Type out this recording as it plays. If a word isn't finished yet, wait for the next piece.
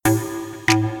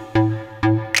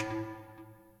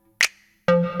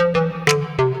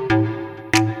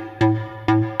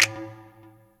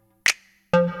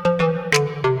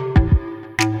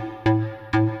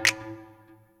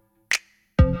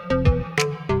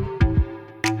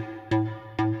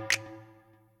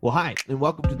Well, hi, and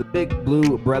welcome to the Big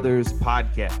Blue Brothers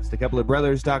podcast. A couple of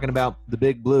brothers talking about the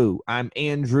Big Blue. I'm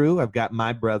Andrew. I've got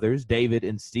my brothers, David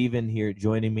and Steven, here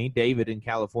joining me. David in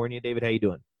California. David, how you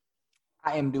doing?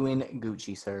 I am doing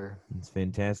Gucci, sir. It's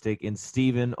fantastic. And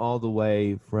Steven all the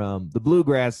way from the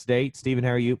Bluegrass State. Steven, how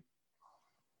are you?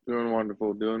 Doing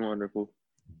wonderful.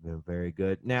 Very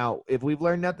good. Now, if we've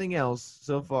learned nothing else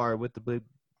so far with the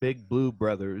Big Blue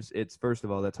Brothers, it's, first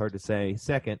of all, that's hard to say.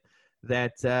 Second,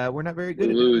 that we're not very good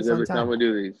We at doing lose this on every time. time we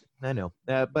do these. I know,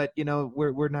 but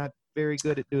we're not very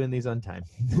good at doing these on time.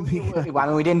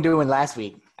 We didn't do it last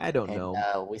week. I don't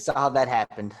know. We saw how that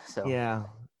happened. So Yeah,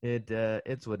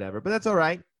 it's whatever, but that's all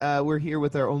right. We're here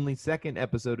with our only second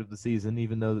episode of the season,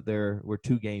 even though that we're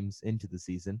 2 games into the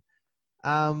season.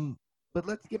 But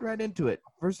let's get right into it.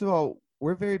 First of all,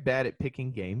 we're very bad at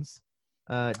picking games.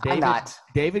 I'm not.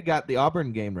 David got the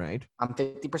Auburn game right. I'm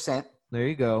 50%. There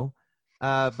you go.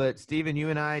 But Steven,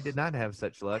 you and I did not have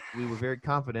such luck. We were very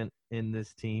confident in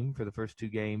this team for the first 2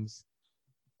 games,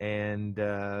 and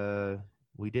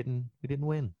we didn't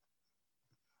win.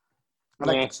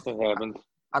 It happened.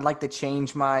 I'd like to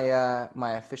change my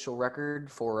my official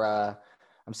record for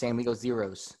I'm saying we go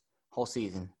zeros whole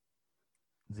season.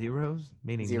 Zeros,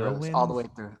 meaning Zeros no wins? all the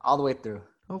way through.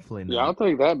 Hopefully Yeah, I'll not.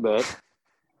 take that bet.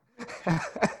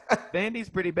 Vandy's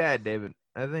pretty bad, David.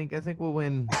 I think we'll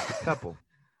win a couple.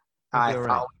 I Be all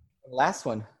thought last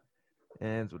one.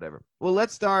 And it's whatever. Well,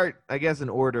 let's start, I guess, in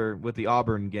order with the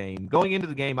Auburn game. Going into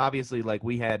the game, obviously, like,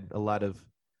 we had a lot of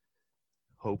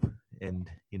hope and,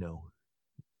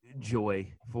 joy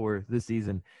for this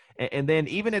season. And then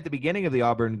even at the beginning of the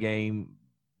Auburn game,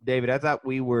 David, I thought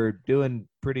we were doing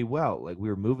pretty well. Like, we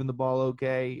were moving the ball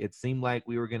okay. It seemed like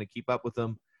we were going to keep up with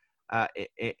them.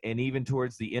 And even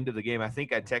towards the end of the game, I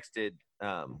think I texted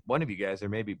one of you guys, or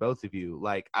maybe both of you,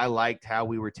 like, I liked how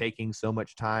we were taking so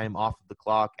much time off of the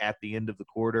clock at the end of the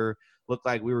quarter. Looked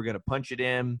like we were going to punch it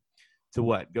in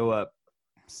to go up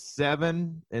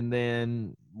 7, and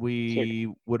then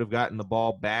we would have gotten the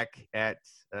ball back at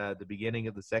the beginning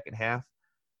of the second half.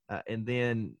 And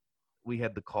then we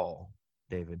had the call,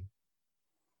 David.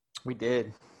 We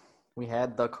did. We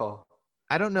had the call.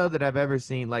 I don't know that I've ever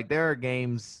seen, like, there are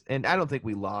games, and I don't think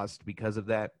we lost because of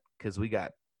that, because we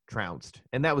got trounced,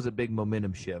 and that was a big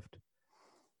momentum shift.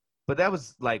 But that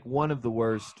was, like, one of the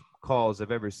worst calls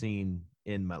I've ever seen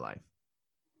in my life.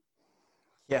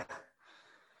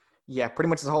 Yeah, pretty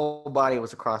much his whole body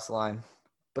was across the line,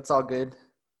 but it's all good.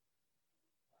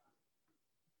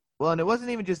 Well, and it wasn't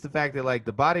even just the fact that, like,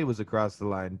 the body was across the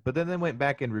line, but then they went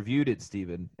back and reviewed it,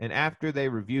 Steven. And after they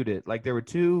reviewed it, like, there were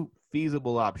 2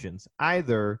 feasible options.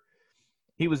 Either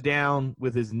he was down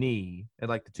with his knee at,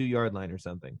 like, the 2-yard line or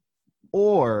something,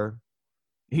 or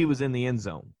he was in the end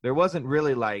zone. There wasn't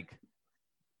really, like,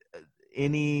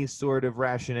 any sort of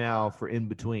rationale for in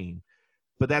between.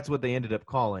 But that's what they ended up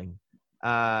calling,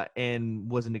 and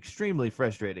was an extremely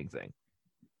frustrating thing.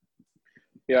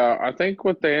 Yeah, I think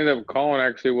what they ended up calling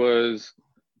actually was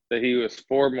that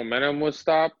forward momentum was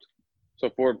stopped, so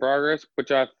forward progress,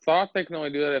 which I thought they can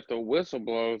only do that if the whistle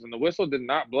blows, and the whistle did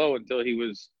not blow until he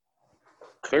was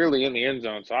clearly in the end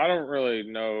zone. So I don't really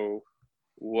know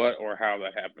what or how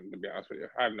that happened, to be honest with you.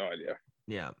 I have no idea.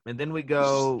 Yeah, and then we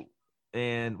go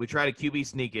and we try to QB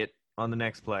sneak it on the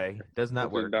next play. Does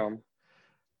not work. Dumb.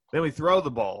 Then we throw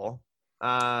the ball,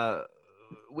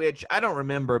 which I don't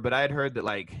remember, but I had heard that,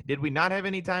 like, did we not have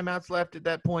any timeouts left at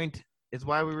that point is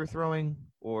why we were throwing?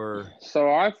 Or So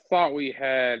I thought we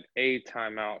had a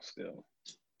timeout still.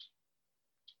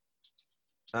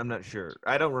 I'm not sure.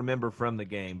 I don't remember from the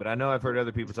game, but I know I've heard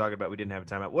other people talking about we didn't have a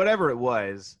timeout. Whatever it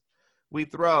was, we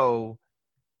throw,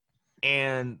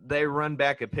 and they run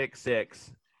back a pick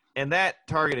 6. And that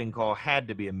targeting call had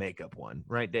to be a makeup one,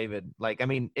 right, David? Like, I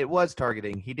mean, it was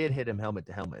targeting. He did hit him helmet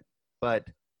to helmet. But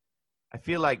I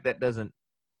feel like that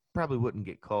probably wouldn't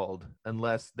get called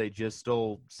unless they just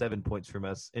stole 7 points from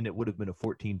us, and it would have been a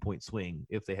 14-point swing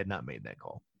if they had not made that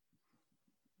call.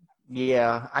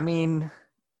 Yeah, I mean,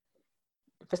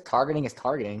 if it's targeting, it's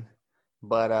targeting.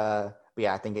 But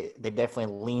yeah, I think they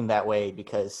definitely leaned that way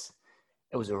because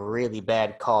it was a really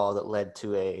bad call that led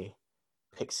to a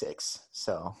pick 6.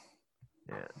 So,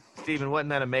 yeah, Steven,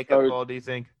 wasn't that a makeup call? Do you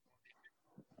think?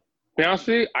 To be honest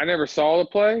with you, I never saw the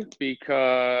play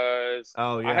because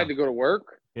I had to go to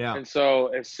work. Yeah. And so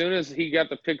as soon as he got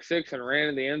the pick 6 and ran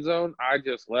in the end zone, I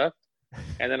just left.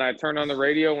 And then I turned on the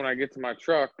radio when I get to my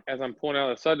truck as I'm pulling out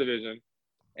of the subdivision,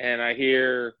 and I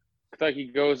hear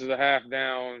Kentucky goes to the half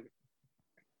down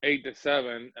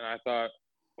 8-7, and I thought,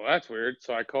 well, that's weird.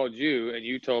 So I called you, and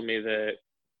you told me that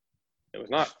it was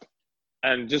not.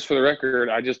 And just for the record,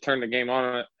 I just turned the game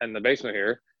on in the basement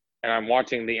here, and I'm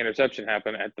watching the interception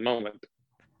happen at the moment.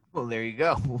 Well, there you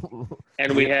go.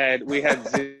 And we had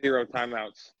 0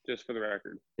 timeouts, just for the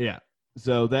record. Yeah.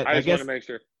 So that I just guess want to make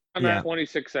sure. I'm yeah. at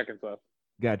 26 seconds left.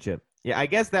 Gotcha. Yeah, I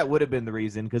guess that would have been the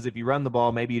reason, because if you run the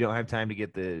ball, maybe you don't have time to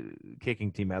get the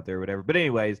kicking team out there or whatever. But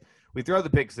anyways, we throw the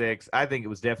pick six. I think it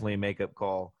was definitely a makeup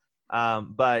call.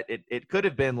 But it could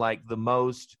have been like the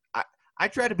most – I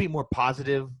try to be more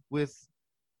positive with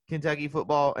Kentucky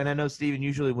football. And I know, Steven,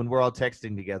 usually when we're all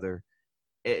texting together,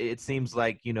 it seems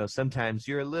like, you know, sometimes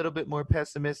you're a little bit more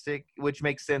pessimistic, which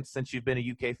makes sense since you've been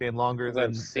a UK fan longer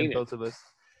than both of us.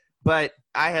 But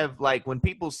I have, like, when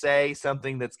people say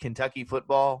something that's Kentucky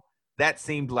football, that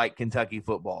seemed like Kentucky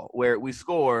football, where we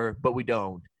score, but we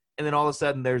don't. And then all of a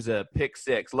sudden there's a pick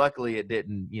six. Luckily it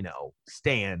didn't, you know,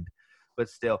 stand. But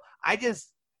still,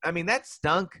 that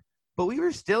stunk. But we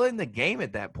were still in the game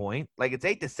at that point. Like, it's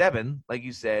 8-7, like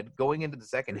you said, going into the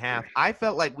second half. I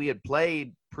felt like we had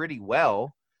played pretty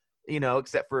well, you know,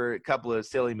 except for a couple of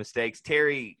silly mistakes.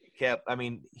 Terry kept –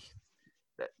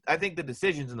 I think the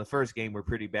decisions in the first game were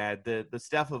pretty bad. The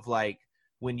stuff of, like,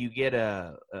 when you get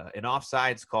an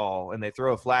offsides call and they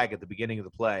throw a flag at the beginning of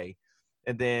the play,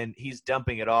 and then he's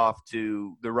dumping it off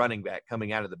to the running back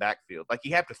coming out of the backfield. Like,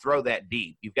 you have to throw that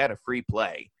deep. You've got a free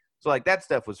play. So, like, that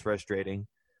stuff was frustrating.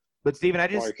 But, Steven,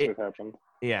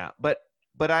 yeah, but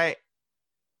I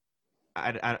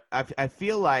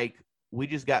feel like we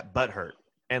just got butthurt,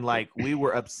 and, like, we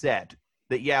were upset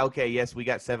that, yes, we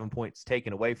got 7 points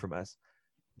taken away from us.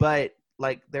 But,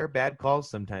 like, there are bad calls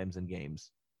sometimes in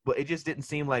games. But it just didn't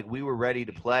seem like we were ready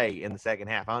to play in the second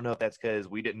half. I don't know if that's because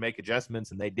we didn't make adjustments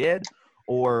and they did,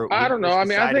 or I don't know. I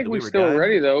mean, I think we were still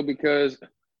ready, though, because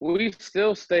we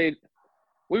still stayed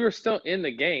 – we were still in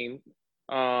the game.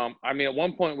 At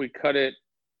one point we cut it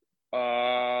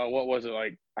what was it,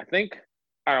 like, I don't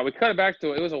know, we cut it back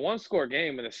to – it was a one-score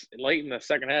game late in the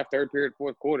second half, third period,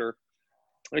 fourth quarter.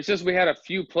 It's just we had a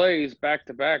few plays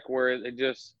back-to-back where it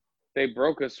just – they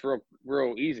broke us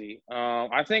real easy.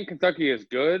 I think Kentucky is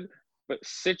good, but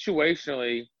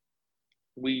situationally,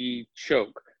 we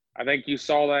choke. I think you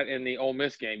saw that in the Ole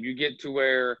Miss game. You get to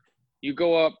where you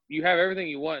go up, you have everything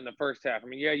you want in the first half. I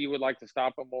mean, yeah, you would like to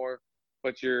stop them more,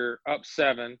 but you're up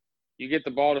 7. You get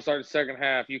the ball to start the second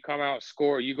half. You come out,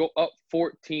 score. You go up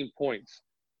 14 points.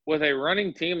 With a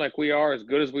running team like we are, as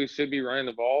good as we should be running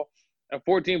the ball, a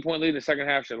 14-point lead in the second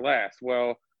half should last.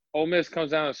 Well, Ole Miss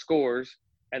comes down and scores.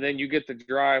 And then you get the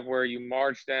drive where you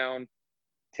march down.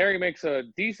 Terry makes a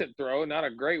decent throw, not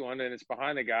a great one, and it's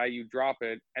behind the guy. You drop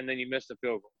it, and then you miss the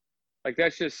field goal. Like,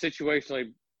 that's just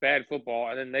situationally bad football.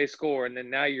 And then they score, and then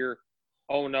now you're,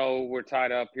 oh, no, we're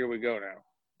tied up. Here we go now.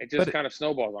 It just kind of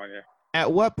snowballs on you.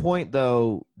 At what point,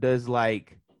 though, does,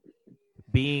 like,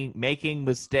 making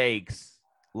mistakes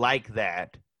like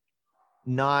that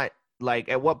not – like,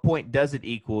 at what point does it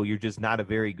equal you're just not a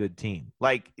very good team?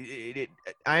 Like,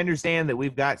 I understand that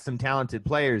we've got some talented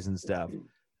players and stuff,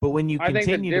 but when you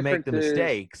continue to make the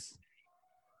mistakes.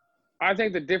 I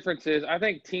think the difference is, I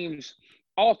think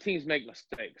all teams make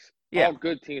mistakes. Yeah. All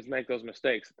good teams make those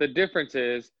mistakes. The difference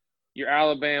is your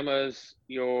Alabamas,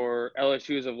 your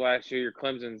LSUs of last year, your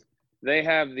Clemsons, they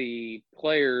have the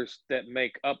players that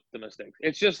make up the mistakes.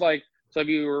 It's just like, so if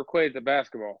you equate to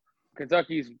basketball,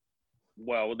 Kentucky's,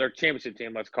 well, their championship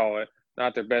team, let's call it,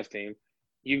 not their best team.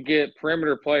 You get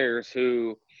perimeter players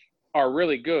who are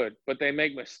really good, but they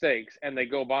make mistakes and they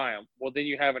go by them. Well, then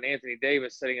you have an Anthony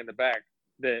Davis sitting in the back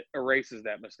that erases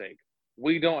that mistake.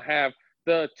 We don't have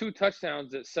the 2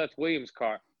 touchdowns that Seth Williams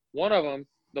caught. One of them,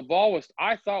 the ball was –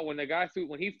 I thought when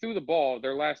he threw the ball,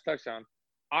 their last touchdown,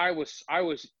 I was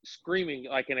screaming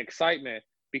like in excitement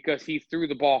because he threw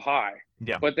the ball high.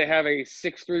 Yeah. But they have a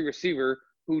 6'3" receiver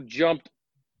who jumped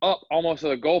up almost to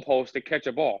the goalpost to catch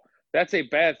a ball. That's a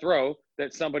bad throw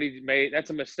that somebody made. That's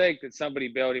a mistake that somebody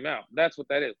bailed him out. That's what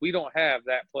that is. We don't have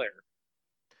that player.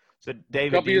 So,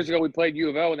 David, a couple years ago, we played U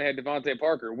of L when they had Devontae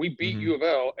Parker. We beat U of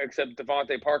L, except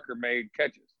Devontae Parker made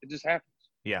catches. It just happens.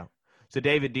 Yeah. So,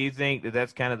 David, do you think that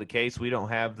that's kind of the case? We don't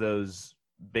have those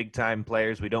big-time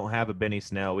players. We don't have a Benny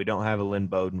Snell. We don't have a Lynn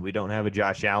Bowden. We don't have a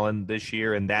Josh Allen this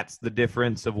year, and that's the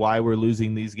difference of why we're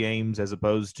losing these games as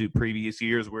opposed to previous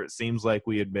years where it seems like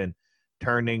we had been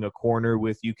turning a corner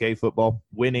with UK football,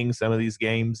 winning some of these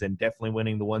games and definitely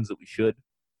winning the ones that we should.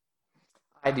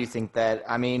 I do think that.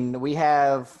 I mean, we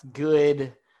have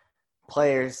good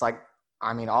players. Like,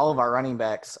 I mean, all of our running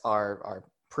backs are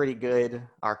pretty good.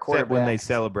 Our quarterbacks. Except when they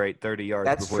celebrate 30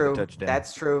 yards before the touchdown.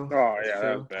 That's true. Oh, yeah,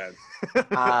 that was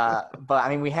bad. But, I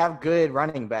mean, we have good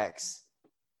running backs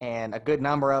and a good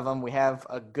number of them. We have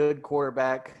a good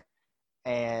quarterback,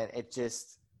 and it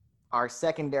just – our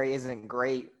secondary isn't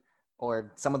great.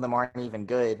 or some of them aren't even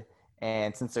good.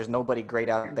 And since there's nobody great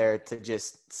out there to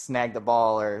just snag the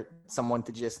ball or someone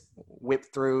to just whip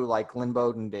through like Lynn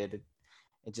Bowden did,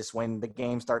 it just when the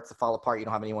game starts to fall apart, you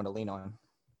don't have anyone to lean on.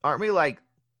 Aren't we like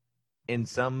in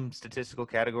some statistical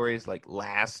categories like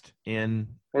last in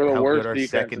We're the how worst good our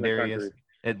defense secondary in the is?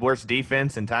 country. Worst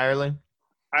defense entirely?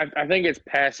 I think it's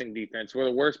passing defense. We're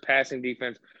the worst passing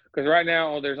defense because right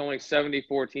now there's only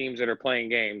 74 teams that are playing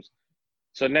games.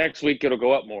 So next week it'll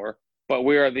go up more. But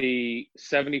we are the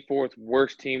 74th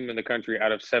worst team in the country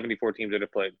out of 74 teams that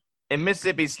have played. In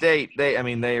Mississippi State,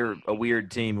 they're a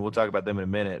weird team. We'll talk about them in a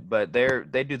minute, but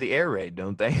they do the air raid,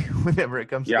 don't they? Whenever it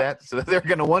comes to that, so they're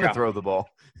going to want to throw the ball.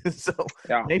 So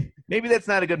maybe that's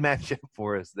not a good matchup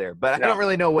for us there. But I don't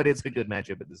really know what is a good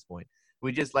matchup at this point.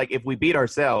 We just like if we beat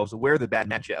ourselves, we're the bad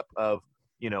matchup of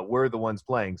we're the ones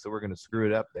playing, so we're going to screw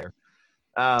it up there.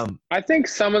 I think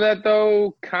some of that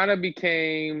though kind of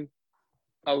became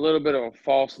a little bit of a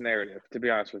false narrative, to be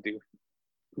honest with you,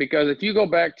 because if you go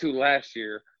back to last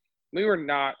year. We were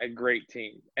not a great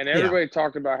team. And everybody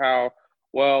talked about how,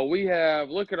 well,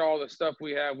 look at all the stuff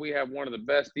we have. We have one of the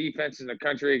best defenses in the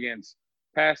country against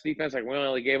pass defense. Like, we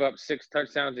only gave up 6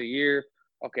 touchdowns a year.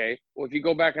 Okay, well, if you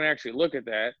go back and actually look at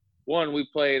that, one, we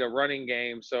played a running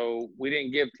game, so we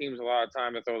didn't give teams a lot of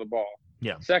time to throw the ball.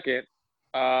 Yeah. Second,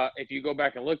 if you go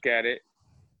back and look at it,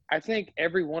 I think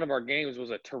every one of our games was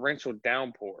a torrential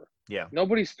downpour. Yeah.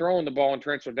 Nobody's throwing the ball in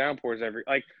torrential downpours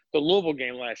like the Louisville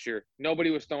game last year. Nobody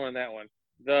was throwing that one.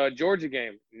 The Georgia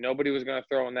game, nobody was going to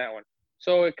throw in that one.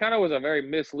 So it kind of was a very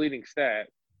misleading stat.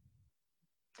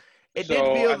 It did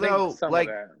feel though like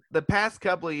the past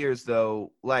couple of years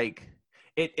though, like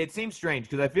it seems strange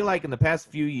because I feel like in the past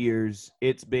few years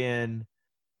it's been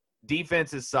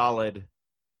defense is solid,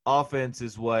 offense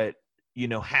is what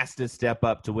has to step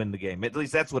up to win the game. At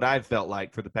least that's what I've felt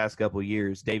like for the past couple of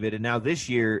years, David. And now this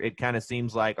year, it kind of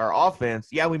seems like our offense,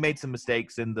 we made some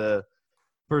mistakes in the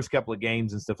first couple of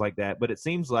games and stuff like that, but it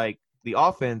seems like the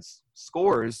offense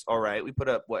scores all right. We put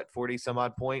up,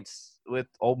 40-some-odd points with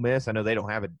Ole Miss. I know they don't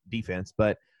have a defense,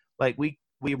 but, like, we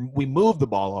move the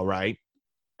ball all right.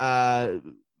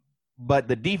 But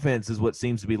the defense is what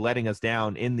seems to be letting us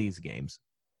down in these games.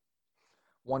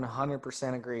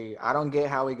 100% agree. I don't get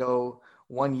how we go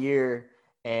 1 year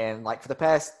and like for the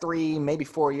past 3, maybe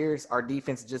 4 years, our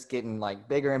defense is just getting like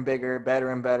bigger and bigger, better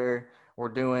and better. We're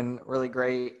doing really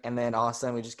great. And then all of a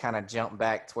sudden we just kind of jump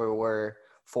back to where we were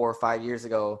 4 or 5 years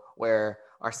ago where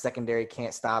our secondary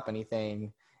can't stop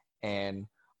anything and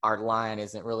our line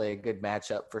isn't really a good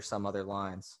matchup for some other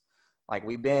lines. Like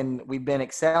we've been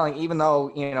excelling, even though,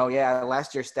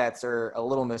 last year's stats are a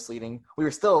little misleading. We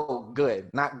were still good,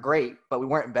 not great, but we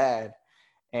weren't bad.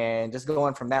 And just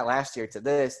going from that last year to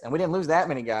this, and we didn't lose that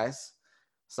many guys.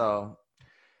 So,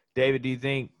 David, do you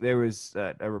think there was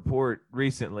a report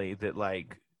recently that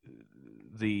like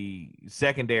the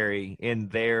secondary in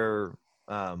their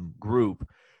group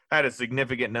had a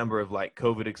significant number of like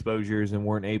COVID exposures and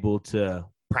weren't able to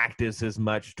practice as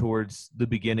much towards the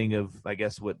beginning of, I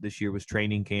guess, what this year was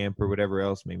training camp or whatever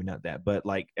else, maybe not that, but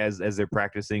like as they're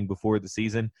practicing before the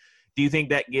season? Do you think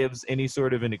that gives any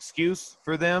sort of an excuse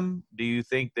for them? Do you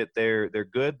think that they're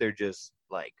good? They're just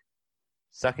like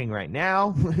sucking right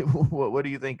now? What do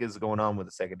you think is going on with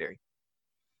the secondary?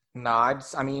 No,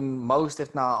 most,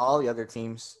 if not all the other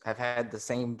teams have had the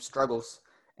same struggles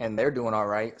and they're doing all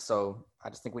right. So I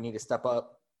just think we need to step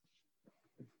up.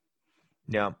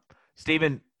 Yeah.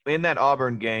 Steven, in that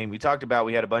Auburn game, we talked about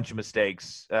we had a bunch of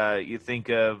mistakes. You think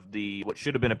of what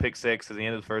should have been a pick six at the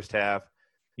end of the first half.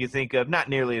 You think of not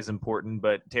nearly as important,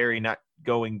 but Terry not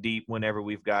going deep whenever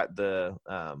we've got the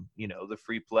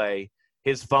free play.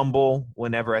 His fumble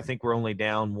whenever I think we're only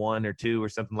down 1 or 2 or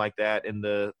something like that in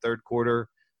the third quarter.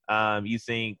 You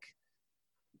think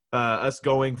us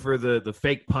going for the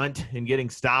fake punt and getting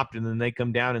stopped and then they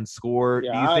come down and score.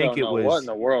 Yeah, do you think I don't know what in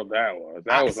the world that was.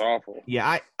 That was awful.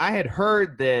 Yeah, I had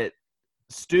heard that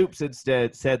Stoops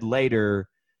had said later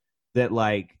that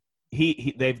like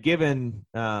they've given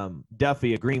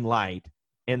Duffy a green light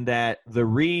and that the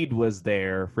read was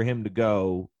there for him to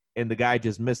go and the guy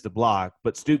just missed the block.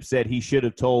 But Stoops said he should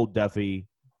have told Duffy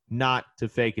not to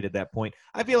fake it at that point.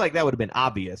 I feel like that would have been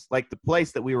obvious. Like the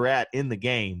place that we were at in the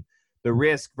game, the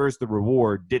risk versus the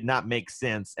reward did not make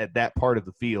sense at that part of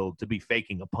the field to be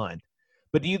faking a punt.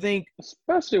 But do you think –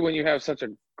 especially when you have such a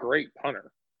great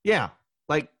punter. Yeah.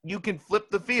 Like you can flip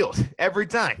the field every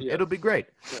time. Yes. It'll be great.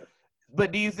 Yes.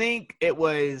 But do you think it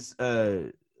was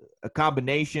a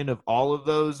combination of all of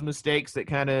those mistakes that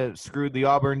kind of screwed the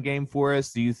Auburn game for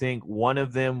us? Do you think one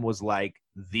of them was like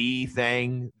the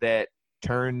thing that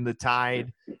turned the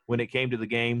tide when it came to the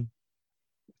game?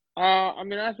 I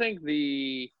mean, I think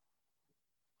if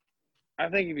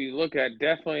you look at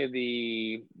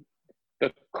definitely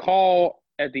the call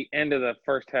at the end of the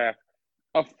first half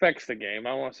affects the game.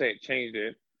 I don't want to say it changed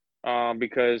it,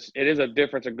 because it is a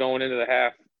difference of going into the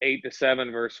half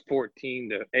 8-7 versus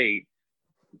 14-8.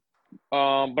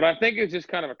 But I think it's just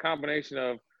kind of a combination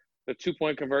of the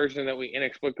 2-point conversion that we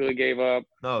inexplicably gave up,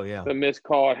 Oh yeah. the missed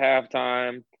call at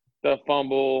halftime, the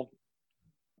fumble.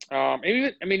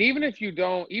 Even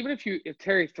if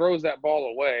Terry throws that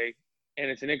ball away and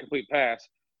it's an incomplete pass,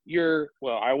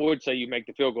 I would say you make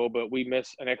the field goal, but we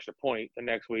miss an extra point the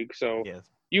next week. So Yes.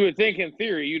 you would think in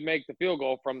theory you'd make the field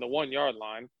goal from the 1 yard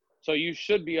line. So you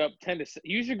should be up 10 to.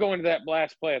 You should go into that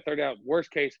last play at third down.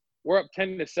 Worst case, we're up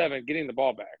 10-7, getting the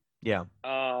ball back. Yeah.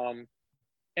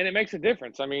 And it makes a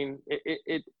difference. I mean,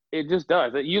 it just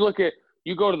does. You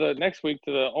go to the next week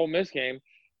to the Ole Miss game.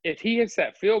 If he hits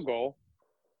that field goal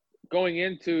going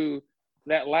into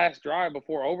that last drive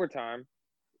before overtime,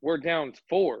 we're down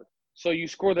 4. So you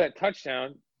score that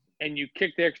touchdown and you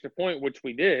kick the extra point, which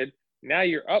we did. Now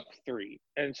you're up 3.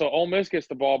 And so Ole Miss gets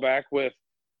the ball back with,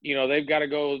 they've got to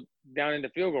go down into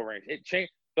field goal range. It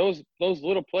changed those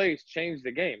little plays changed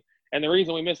the game. And the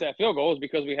reason we missed that field goal is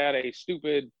because we had a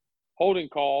stupid holding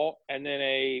call and then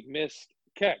a missed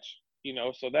catch,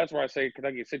 so that's where I say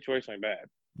Kentucky is situationally bad.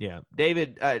 Yeah.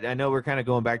 David, I know we're kind of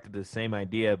going back to the same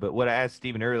idea, but what I asked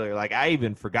Stephen earlier, like I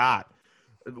even forgot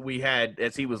we had,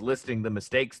 as he was listing the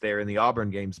mistakes there in the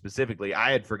Auburn game specifically,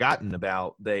 I had forgotten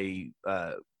about they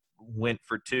went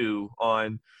for 2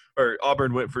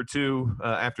 Auburn went for 2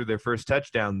 after their first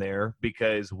touchdown there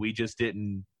because we just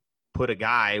didn't put a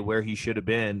guy where he should have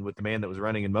been with the man that was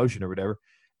running in motion or whatever,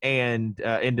 and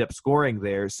end up scoring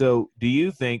there. So do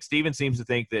you think, Steven seems to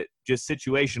think that just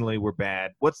situationally we're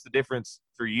bad. What's the difference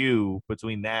for you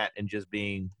between that and just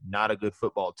being not a good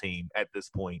football team at this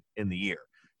point in the year?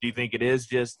 Do you think it is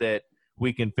just that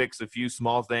we can fix a few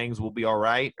small things, we'll be all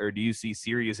right? Or do you see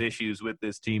serious issues with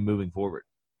this team moving forward?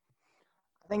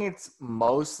 I think it's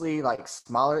mostly like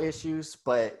smaller issues,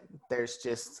 but there's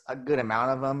just a good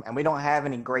amount of them. And we don't have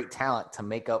any great talent to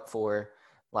make up for,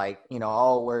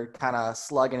 we're kind of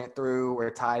slugging it through.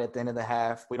 We're tied at the end of the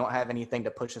half. We don't have anything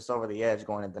to push us over the edge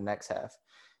going into the next half.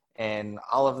 And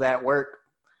all of that work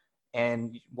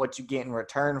and what you get in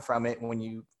return from it when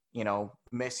you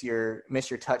miss your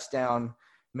touchdown,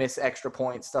 miss extra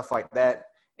points, stuff like that,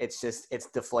 it's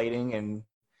deflating. And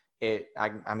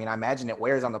I imagine it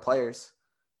wears on the players.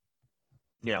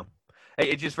 Yeah.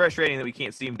 It's just frustrating that we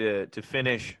can't seem to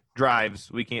finish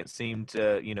drives. We can't seem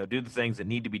to, do the things that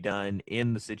need to be done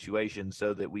in the situation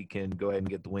so that we can go ahead and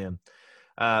get the win.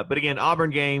 But again, Auburn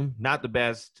game, not the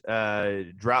best.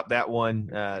 Dropped that one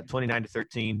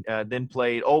 29-13. Then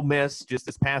played Ole Miss just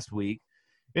this past week.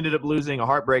 Ended up losing a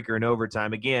heartbreaker in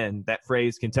overtime. Again, that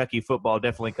phrase Kentucky football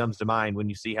definitely comes to mind when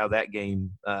you see how that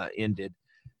game ended.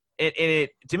 And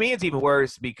to me, it's even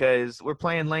worse because we're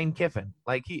playing Lane Kiffin.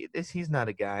 Like he's not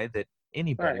a guy that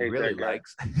anybody really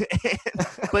likes.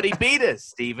 But he beat us,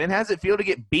 Steven. How does it feel to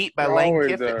get beat by Lane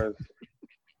Kiffin?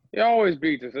 He always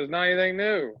beats us. It's not anything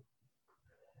new.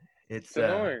 It's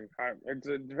annoying. It's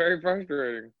very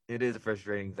frustrating. It is a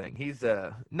frustrating thing. He's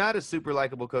not a super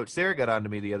likable coach. Sarah got on to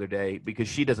me the other day because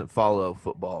she doesn't follow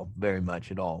football very much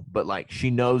at all. But,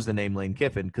 she knows the name Lane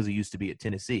Kiffin because he used to be at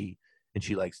Tennessee. And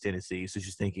she likes Tennessee, so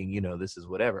she's thinking, this is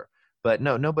whatever. But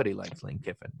no, nobody likes Lane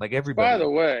Kiffin. Like everybody. By the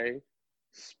way,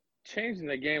 changing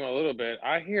the game a little bit,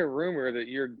 I hear rumor that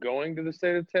you're going to the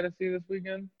state of Tennessee this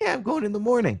weekend. Yeah, I'm going in the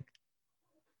morning.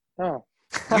 Oh,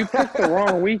 you picked the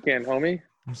wrong weekend, homie.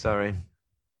 I'm sorry.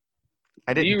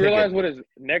 I didn't. Do you realize what is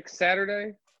next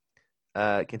Saturday?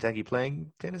 Kentucky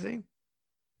playing Tennessee.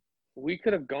 We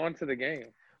could have gone to the game.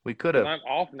 We could have. I'm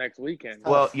off next weekend.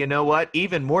 Well, you know what?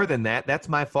 Even more than that, that's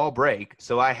my fall break.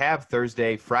 So I have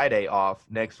Thursday, Friday off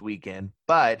next weekend.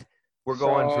 But we're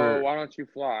going for. Why don't you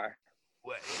fly?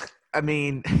 I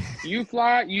mean, you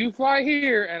fly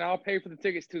here, and I'll pay for the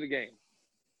tickets to the game.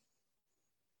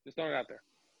 Just throwing it out there.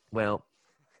 Well,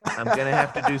 I'm going to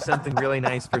have to do something really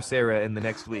nice for Sarah in the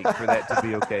next week for that to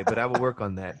be okay, but I will work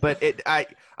on that. But I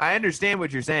understand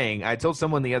what you're saying. I told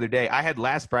someone the other day, I had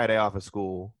last Friday off of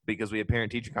school because we had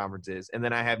parent-teacher conferences, and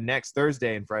then I have next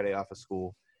Thursday and Friday off of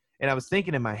school. And I was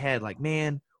thinking in my head,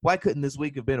 man, why couldn't this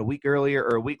week have been a week earlier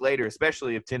or a week later,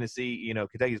 especially if Tennessee,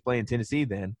 Kentucky's playing Tennessee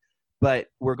then. But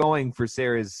we're going for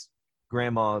Sarah's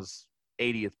grandma's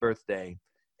 80th birthday.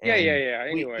 Yeah.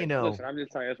 Anyway, listen, I'm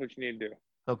just telling you, that's what you need to do.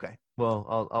 Okay.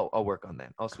 Well, I'll work on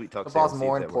that. I'll sweet talk Sarah. Football's And see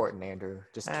more if that works. important, Andrew.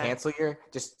 Just cancel your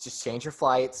just change your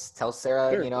flights. Tell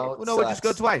Sarah, Sure. Well, no, we'll just go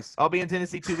sucks. twice. I'll be in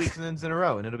Tennessee 2 weekends in a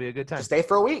row, and it'll be a good time. Just stay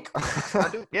for a week. I'll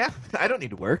do it. Yeah, I don't need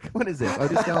to work. What is this? I'll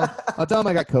just tell them. I'll tell them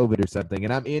I got COVID or something,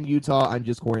 and I'm in Utah. I'm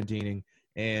just quarantining,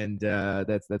 and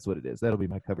that's what it is. That'll be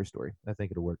my cover story. I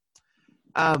think it'll work.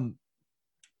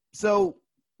 So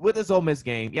with this Ole Miss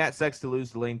game, yeah, it sucks to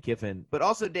lose to Lane Kiffin, but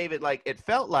also David, like it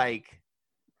felt like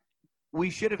we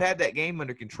should have had that game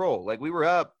under control. Like we were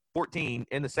up 14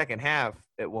 in the second half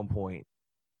at one point,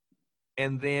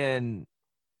 and then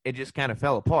it just kind of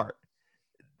fell apart.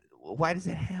 Why does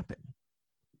that happen?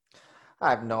 I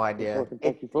have no idea.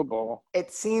 Football.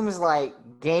 It seems like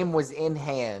game was in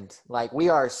hand. Like we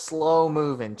are slow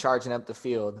moving, charging up the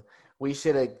field. We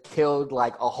should have killed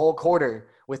like a whole quarter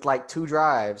with like 2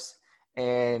 drives.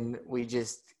 And we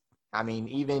just, I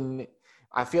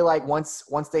feel like once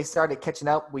they started catching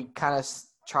up, we kind of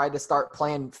tried to start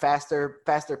playing faster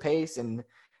pace. And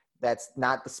that's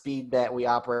not the speed that we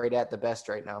operate at the best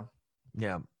right now.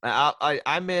 Yeah.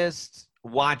 I missed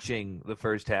watching the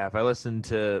first half. I listened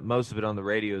to most of it on the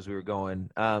radio as we were going.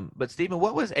 But Stephen,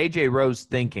 what was AJ Rose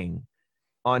thinking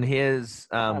on his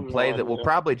play that we'll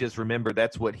probably just remember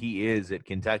that's what he is at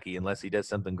Kentucky unless he does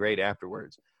something great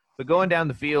afterwards? But going down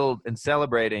the field and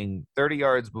celebrating 30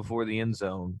 yards before the end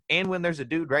zone, and when there's a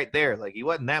dude right there, like he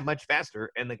wasn't that much faster,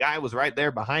 and the guy was right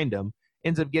there behind him,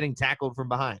 ends up getting tackled from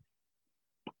behind.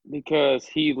 Because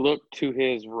he looked to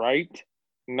his right,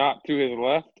 not to his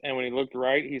left, and when he looked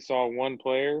right, he saw one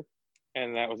player,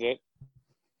 and that was it.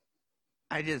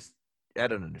 I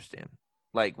don't understand.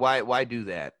 Like, why do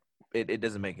that? It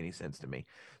doesn't make any sense to me.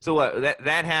 So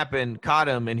that happened, caught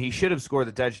him, and he should have scored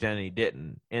the touchdown, and he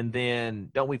didn't. And then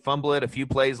don't we fumble it a few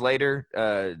plays later,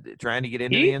 trying to get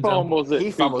into the end zone? He fumbles it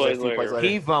a few plays later.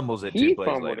 He fumbles it 2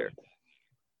 plays later.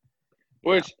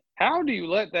 Which, how do you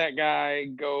let that guy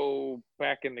go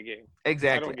back in the game?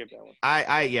 Exactly. I don't get that one.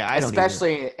 I don't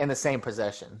especially in the same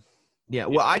possession. Yeah.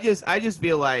 Well, I just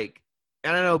feel like,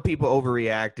 I don't know, people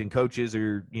overreact and coaches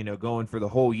are, going for the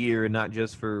whole year and not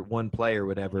just for one play or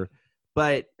whatever.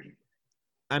 But,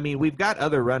 I mean, we've got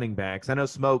other running backs. I know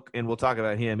Smoke, and we'll talk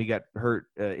about him. He got hurt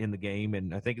in the game,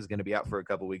 and I think is going to be out for a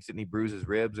couple of weeks. Didn't he bruise his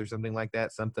ribs or something like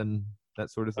that? That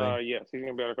sort of thing? Yes, he's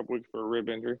going to be out a couple of weeks for a rib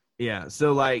injury. Yeah,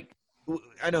 so, like,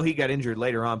 I know he got injured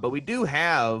later on, but we do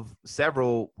have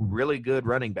several really good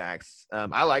running backs.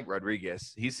 I like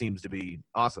Rodriguez. He seems to be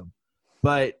awesome.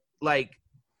 But, like,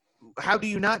 how do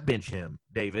you not bench him,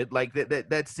 David? Like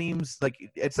that seems like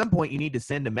at some point you need to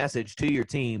send a message to your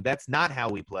team. That's not how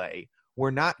we play.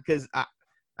 We're not, because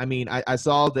I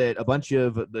saw that a bunch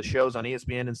of the shows on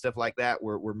ESPN and stuff like that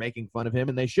were making fun of him,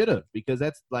 and they should have, because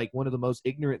that's like one of the most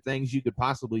ignorant things you could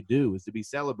possibly do is to be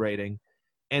celebrating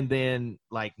and then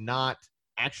like not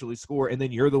actually score, and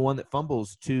then you're the one that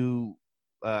fumbles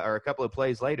or a couple of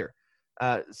plays later.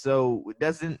 So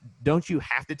don't you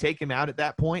have to take him out at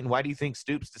that point? And why do you think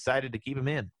Stoops decided to keep him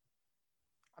in?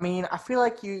 I mean, I feel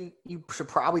like you should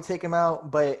probably take him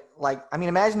out, but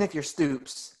imagine if you're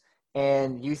Stoops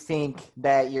and you think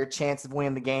that your chance of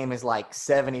winning the game is like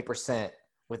 70%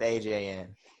 with AJ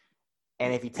in.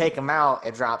 And if you take him out,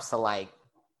 it drops to like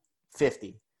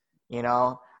 50,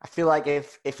 I feel like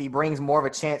if he brings more of a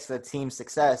chance to the team's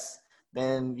success,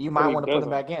 then you might want to put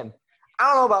him back in. I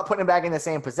don't know about putting him back in the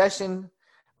same possession,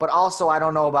 but also I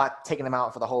don't know about taking him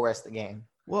out for the whole rest of the game.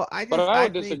 Well, I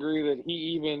would disagree that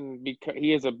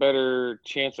he has a better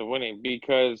chance of winning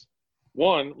because,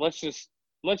 one, let's just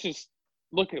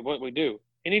look at what we do.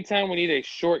 Anytime we need a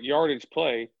short yardage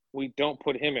play, we don't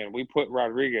put him in. We put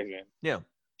Rodriguez in. Yeah.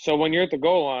 So when you're at the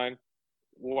goal line,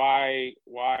 why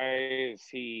is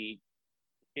he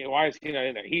not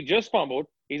in there? He just fumbled.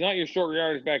 He's not your short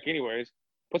yardage back anyways.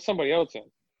 Put somebody else in.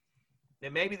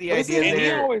 And maybe the idea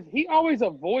there. He always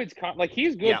avoids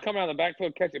he's good coming out of the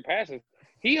backfield catching passes.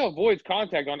 He avoids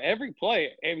contact on every play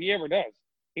he ever does.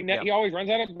 He always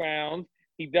runs out of bounds.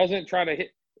 He doesn't try to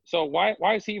hit. So why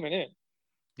is he even in?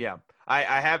 Yeah, I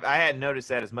hadn't noticed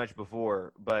that as much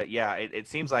before, but yeah, it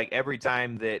seems like every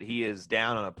time that he is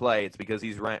down on a play, it's because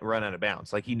he's run out of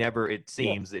bounds. Like it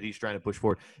seems that he's trying to push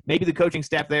forward. Maybe the coaching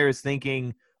staff there is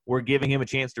thinking we're giving him a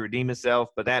chance to redeem himself,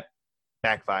 but that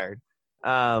backfired.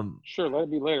 Sure, let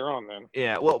it be later on then.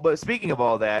 Yeah, well, but speaking of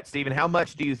all that, Stephen, how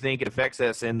much do you think it affects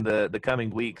us in the coming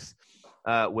weeks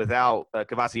without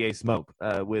Kavosiey Smoke,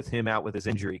 with him out with his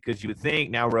injury? Because you would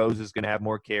think now Rose is going to have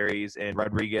more carries and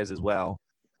Rodriguez as well.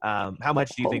 How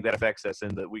much do you think that affects us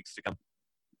in the weeks to come?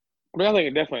 I think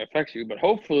it definitely affects you, but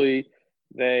hopefully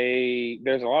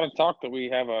there's a lot of talk that we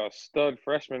have a stud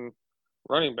freshman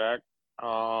running back.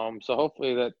 So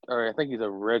hopefully or I think he's a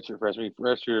redshirt freshman. He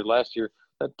redshirted last year.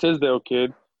 That Tisdale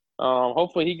kid.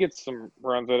 Hopefully he gets some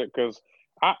runs at it because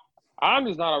I'm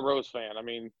just not a Rose fan. I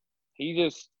mean,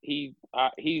 he's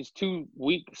too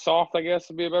weak, soft, I guess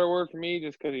would be a better word for me,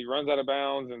 just because he runs out of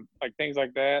bounds and like things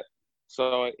like that.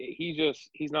 So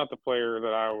he's not the player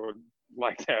that I would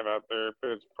like to have out there,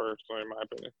 personally, in my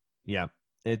opinion. Yeah,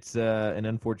 it's an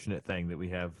unfortunate thing that we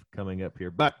have coming up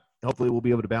here, but hopefully we'll be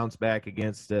able to bounce back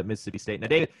against Mississippi State. Now,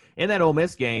 David, in that Ole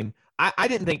Miss game, I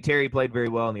didn't think Terry played very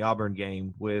well in the Auburn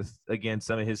game with, again,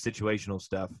 some of his situational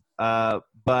stuff.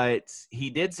 But he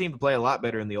did seem to play a lot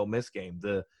better in the Ole Miss game.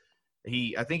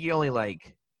 I think he only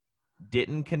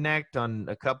didn't connect on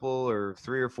a couple or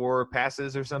 3 or 4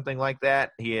 passes or something like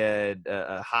that. He had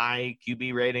a high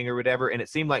QB rating or whatever, and it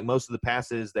seemed like most of the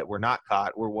passes that were not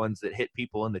caught were ones that hit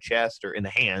people in the chest or in the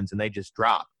hands, and they just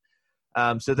dropped.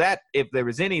 So that if there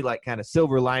was any kind of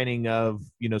silver lining of,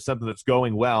 something that's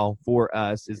going well for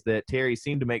us, is that Terry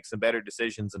seemed to make some better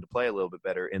decisions and to play a little bit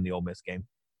better in the Ole Miss game.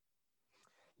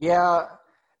 Yeah,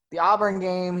 the Auburn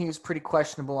game, he was pretty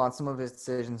questionable on some of his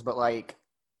decisions, but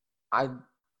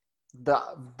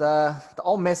the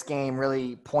Ole Miss game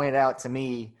really pointed out to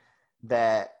me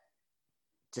that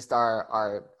just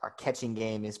our catching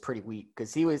game is pretty weak,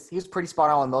 because he was pretty spot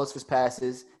on most of his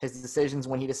passes. His decisions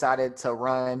when he decided to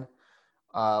run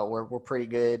were pretty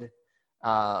good.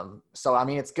 So I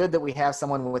mean, it's good that we have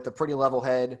someone with a pretty level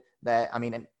head that, I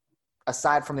mean,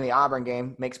 aside from the Auburn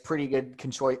game, makes pretty good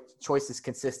choices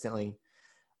consistently.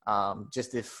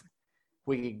 Just if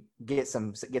we get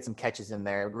some catches in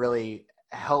there, it would really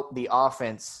help the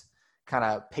offense kind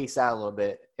of pace out a little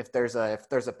bit. If there's a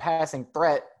passing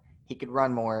threat, he could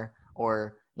run more,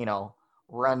 or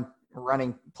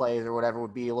running plays or whatever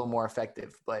would be a little more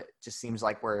effective. But it just seems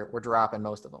like we're dropping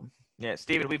most of them. Yeah,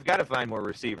 Steven, we've got to find more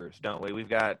receivers, don't we? We've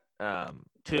got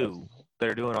 2 that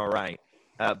are doing all right.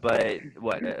 But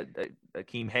what,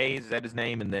 Akeem Hayes, is that his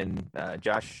name? And then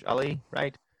Josh Ali,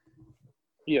 right?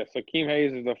 Yes, Akeem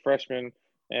Hayes is a freshman,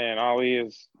 and Ali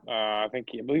is, I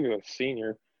believe he's a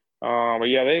senior. But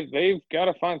yeah, they've got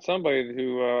to find somebody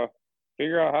to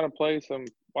figure out how to play some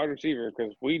wide receiver,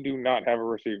 because we do not have a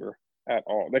receiver at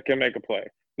all that can make a play.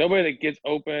 Nobody that gets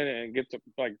open and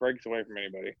breaks away from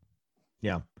anybody.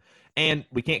 Yeah. And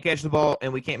we can't catch the ball,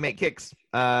 and we can't make kicks.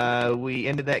 We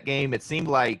ended that game. It seemed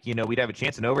like, we'd have a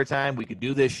chance in overtime. We could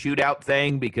do this shootout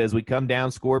thing because we come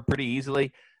down, score pretty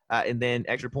easily, and then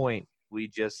extra point, we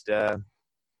just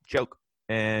choke,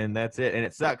 and that's it. And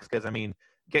it sucks because, I mean,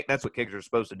 that's what kickers are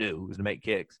supposed to do, is to make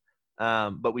kicks.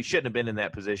 But we shouldn't have been in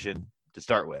that position to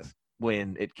start with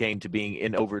when it came to being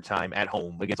in overtime at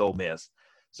home against Ole Miss.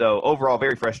 So overall,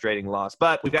 very frustrating loss.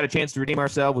 But we've got a chance to redeem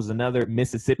ourselves with another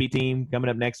Mississippi team coming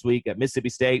up next week at Mississippi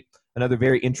State. Another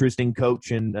very interesting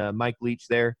coach and Mike Leach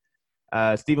there.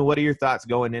 Stephen, what are your thoughts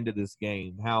going into this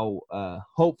game? How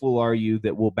hopeful are you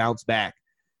that we'll bounce back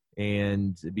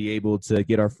and be able to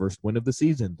get our first win of the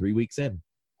season 3 weeks in?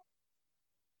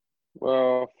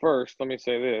 Well, first, let me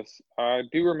say this. I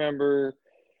do remember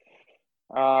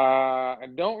I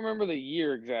don't remember the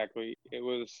year exactly. It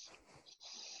was,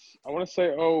 I want to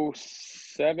say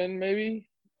 07 maybe.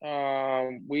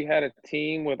 We had a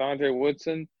team with Andre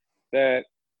Woodson that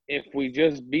if we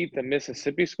just beat the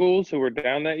Mississippi schools who were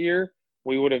down that year,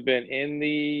 we would have been in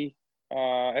the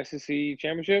SEC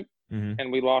championship,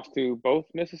 and we lost to both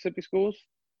Mississippi schools.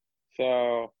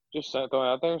 So just throwing it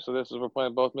out there. So we're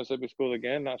playing both Mississippi schools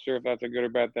again. Not sure if that's a good or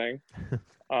bad thing.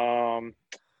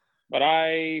 But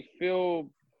I feel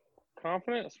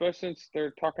confident, especially since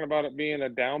they're talking about it being a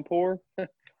downpour.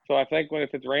 So I think if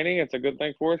it's raining, it's a good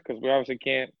thing for us, because we obviously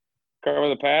can't cover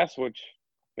the pass, which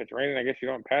if it's raining, I guess you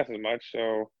don't pass as much.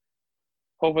 So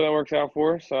hopefully that works out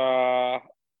for us.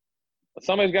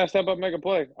 Somebody's got to step up and make a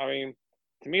play. I mean,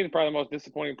 to me, probably the most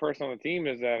disappointing person on the team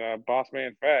is that boss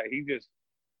man Fat.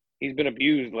 He's been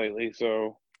abused lately,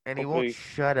 so and he won't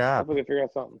shut up. Hopefully they figure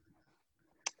out something.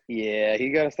 Yeah, he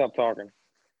got to stop talking.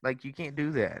 You can't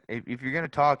do that. If you're gonna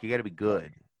talk, you got to be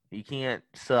good. You can't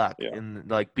suck and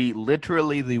be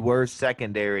literally the worst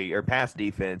secondary or pass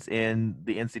defense in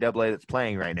the NCAA that's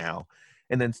playing right now,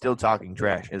 and then still talking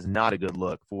trash is not a good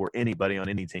look for anybody on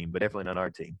any team, but definitely not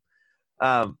our team.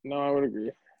 No, I would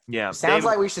agree. Yeah, sounds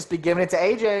like we should be giving it to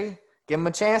AJ. Give him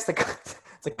a chance to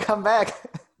come back.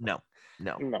 No.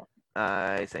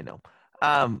 I say no.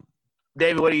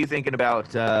 David, what are you thinking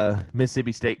about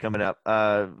Mississippi State coming up?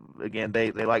 Again,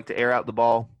 they like to air out the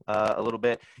ball a little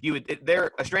bit.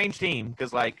 They're a strange team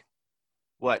because,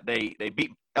 they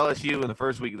beat LSU in the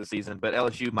first week of the season, but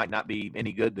LSU might not be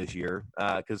any good this year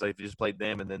because they just played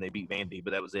them and then they beat Vandy,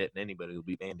 but that was it. And anybody will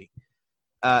beat Vandy.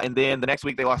 And then the next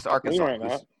week they lost to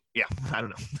Arkansas. Yeah, I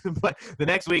don't know. But the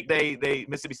next week,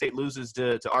 Mississippi State loses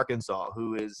to Arkansas,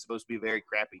 who is supposed to be a very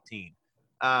crappy team.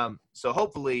 So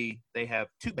hopefully they have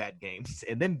 2 bad games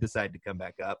and then decide to come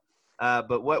back up.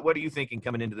 But what are you thinking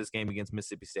coming into this game against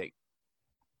Mississippi State?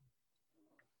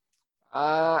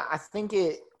 I think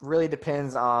it really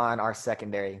depends on our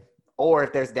secondary, or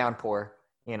if there's downpour.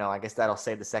 I guess that'll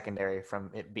save the secondary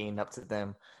from it being up to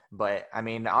them. But I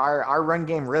mean, our run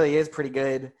game really is pretty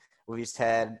good. We just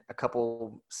had a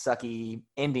couple sucky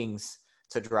endings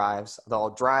to drives,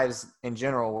 though drives in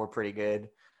general were pretty good.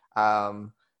 So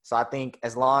I think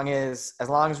as long as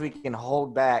we can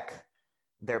hold back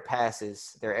their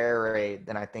passes, their air raid,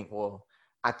 then I think we'll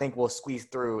squeeze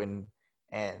through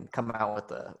and come out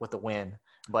with a win.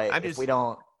 But if we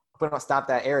don't stop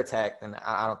that air attack, then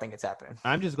I don't think it's happening.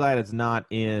 I'm just glad it's not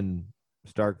in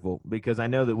Starkville, because I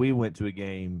know that we went to a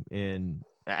game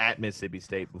at Mississippi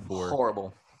State before.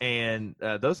 Horrible. And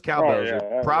those cowbells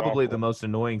are probably the most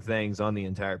annoying things on the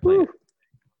entire planet.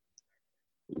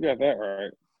 You got that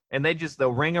right. And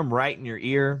they'll ring them right in your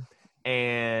ear,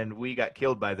 and we got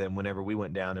killed by them whenever we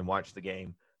went down and watched the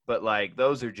game. But,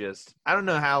 those are just – I don't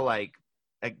know how,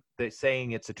 they're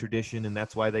saying it's a tradition and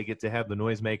that's why they get to have the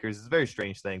noisemakers. It's a very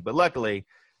strange thing. But luckily,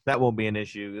 that won't be an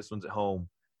issue. This one's at home,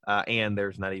 and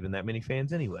there's not even that many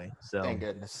fans anyway. So thank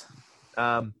goodness.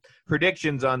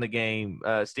 Predictions on the game.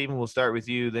 Stephen, we'll start with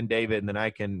you, then David, and then I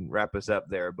can wrap us up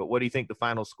there. But what do you think the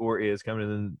final score is coming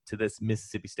into this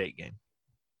Mississippi State game?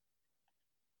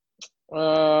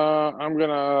 I'm going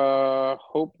to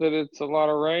hope that it's a lot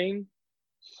of rain.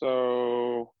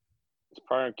 So it's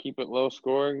probably going to keep it low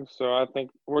scoring. So I think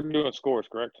we're doing scores,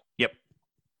 correct? Yep.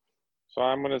 So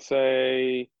I'm going to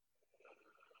say –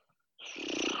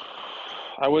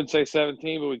 I would say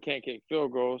 17, but we can't kick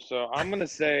field goals. So I'm going to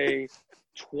say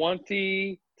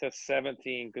 20-17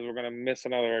 because we're going to miss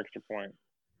another extra point.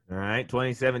 All right,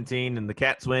 2017, and the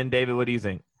Cats win. David, what do you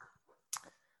think?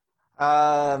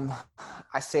 I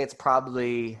say it's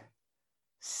probably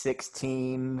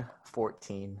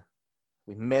 16-14.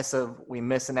 We miss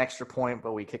an extra point,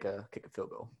 but we kick a field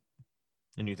goal.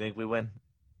 And you think we win?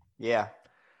 Yeah.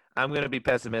 I'm going to be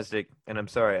pessimistic, and I'm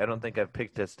sorry. I don't think I've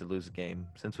picked us to lose a game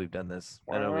since we've done this.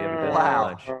 I know we haven't done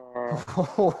that much.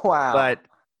 Wow.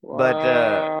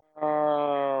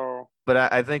 But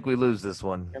I think we lose this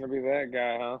one. Going to be that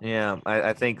guy, huh? Yeah,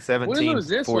 I think 17-14. We lose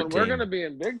this one, we're going to be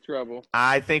in big trouble.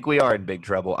 I think we are in big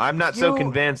trouble. I'm not so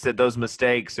convinced that those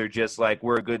mistakes are just like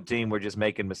we're a good team, we're just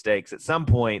making mistakes. At some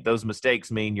point, those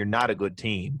mistakes mean you're not a good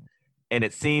team. And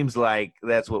it seems like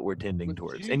that's what we're tending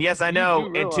towards. And yes, I know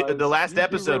in the last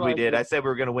episode we did, I said we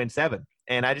were going to win 7.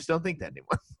 And I just don't think that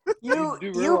anymore. You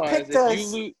picked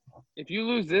us. If you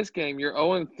lose this game, you're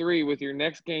 0-3 with your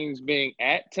next games being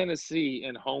at Tennessee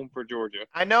and home for Georgia.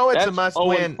 I know it's a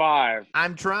must-win. 0-5.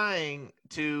 I'm trying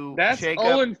to shake up.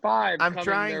 That's 0-5 coming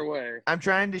their way. I'm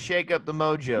trying to shake up the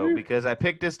mojo because I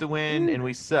picked us to win and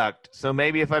we sucked. So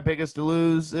maybe if I pick us to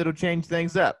lose, it'll change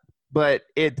things up. But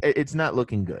it's not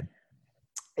looking good.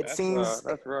 That's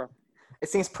rough. It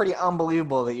seems pretty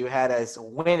unbelievable that you had us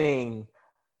winning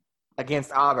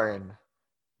against Auburn,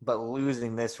 but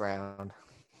losing this round.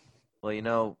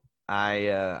 Well,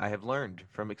 I have learned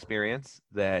from experience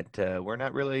that we're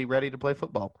not really ready to play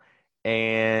football,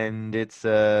 and it's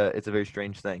a very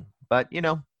strange thing. But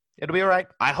it'll be all right.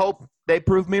 I hope they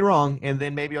prove me wrong, and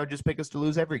then maybe I'll just pick us to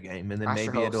lose every game, and then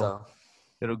maybe it'll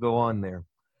go on there.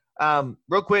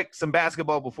 Real quick, some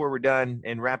basketball before we're done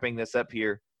and wrapping this up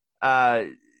here.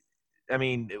 I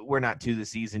mean, we're not to the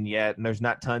season yet, and there's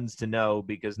not tons to know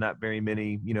because not very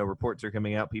many, reports are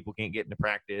coming out. People can't get into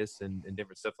practice and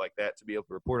different stuff like that to be able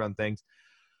to report on things.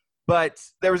 But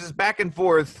there was this back and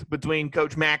forth between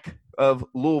Coach Mack of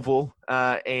Louisville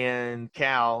and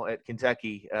Cal at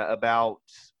Kentucky about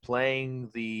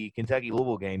playing the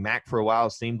Kentucky-Louisville game. Mack, for a while,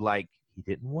 seemed like he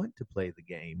didn't want to play the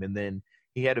game. And then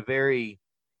he had a very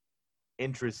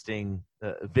interesting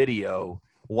video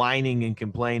whining and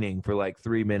complaining for like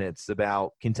 3 minutes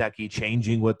about Kentucky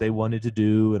changing what they wanted to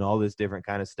do and all this different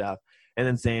kind of stuff. And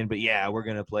then saying, but yeah, we're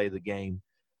going to play the game.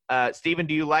 Stephen,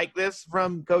 do you like this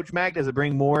from Coach Mack? Does it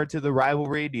bring more to the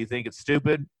rivalry? Do you think it's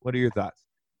stupid? What are your thoughts?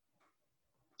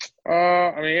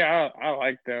 I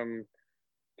like them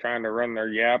trying to run their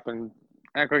yap and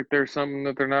act like they're something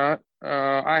that they're not.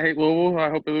 I hate Louisville. I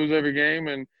hope they lose every game,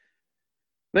 and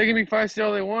they can be feisty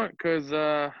all they want because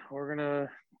we're going to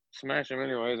smash them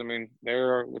anyways. I mean,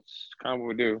 it's kind of what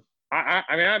we do.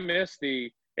 I miss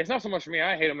it's not so much for me.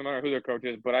 I hate them no matter who their coach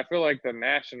is, but I feel like the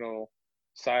national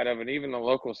side of it, even the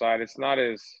local side, it's not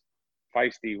as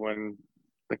feisty when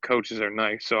the coaches are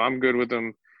nice. So I'm good with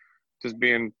them just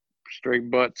being straight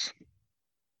butts.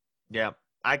 Yeah,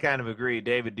 I kind of agree.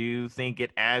 David, do you think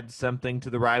it adds something to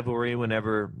the rivalry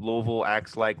whenever Louisville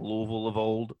acts like Louisville of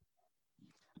old?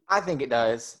 I think it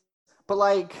does. But,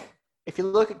 like, if you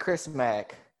look at Chris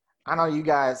Mack, I know you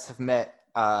guys have met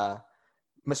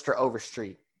Mr.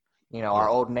 Overstreet, our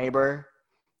old neighbor.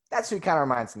 That's who he kind of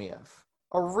reminds me of.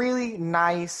 A really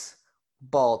nice,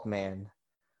 bald man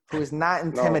who is not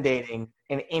intimidating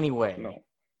in any way. No.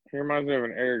 He reminds me of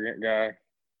an arrogant guy.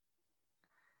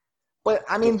 But,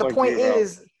 I mean, Just the like point you, bro.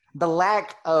 is the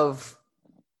lack of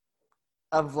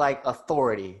like,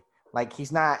 authority. Like,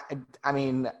 he's not – I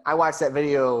mean, I watched that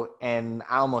video and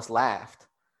I almost laughed.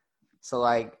 So,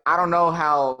 like, I don't know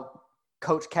how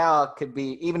Coach Cal could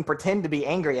even pretend to be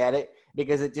angry at it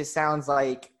because it just sounds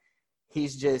like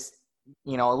he's just,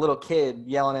 a little kid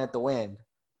yelling at the wind.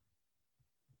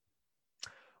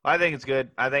 I think it's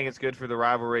good. I think it's good for the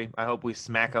rivalry. I hope we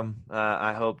smack them.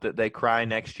 I hope that they cry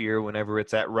next year whenever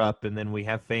it's at Rupp, and then we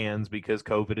have fans because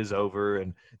COVID is over,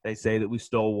 and they say that we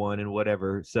stole one and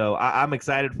whatever. So I'm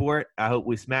excited for it. I hope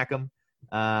we smack them,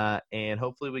 and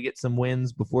hopefully we get some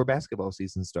wins before basketball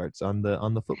season starts on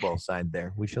the football side.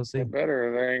 There, we shall see. Get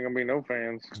better. There ain't gonna be no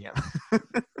fans. Yeah.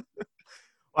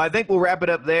 Well, I think we'll wrap it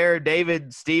up there.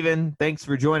 David, Steven, thanks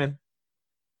for joining.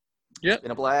 Yep. It's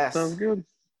been a blast. Sounds good.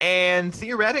 And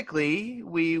theoretically,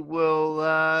 we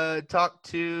will talk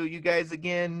to you guys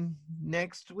again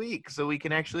next week so we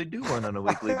can actually do one on a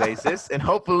weekly basis. And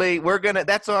hopefully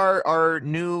that's our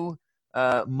new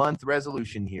month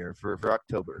resolution here for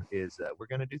October is we're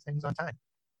going to do things on time.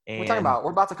 And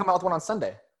we're about to come out with one on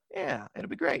Sunday. Yeah, it'll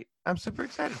be great. I'm super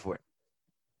excited for it.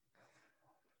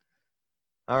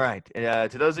 All right.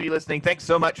 To those of you listening, thanks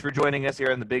so much for joining us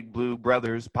here on the Big Blue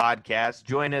Brothers podcast.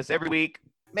 Join us every week.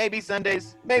 Maybe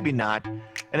Sundays, maybe not.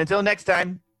 And until next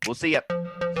time, we'll see you.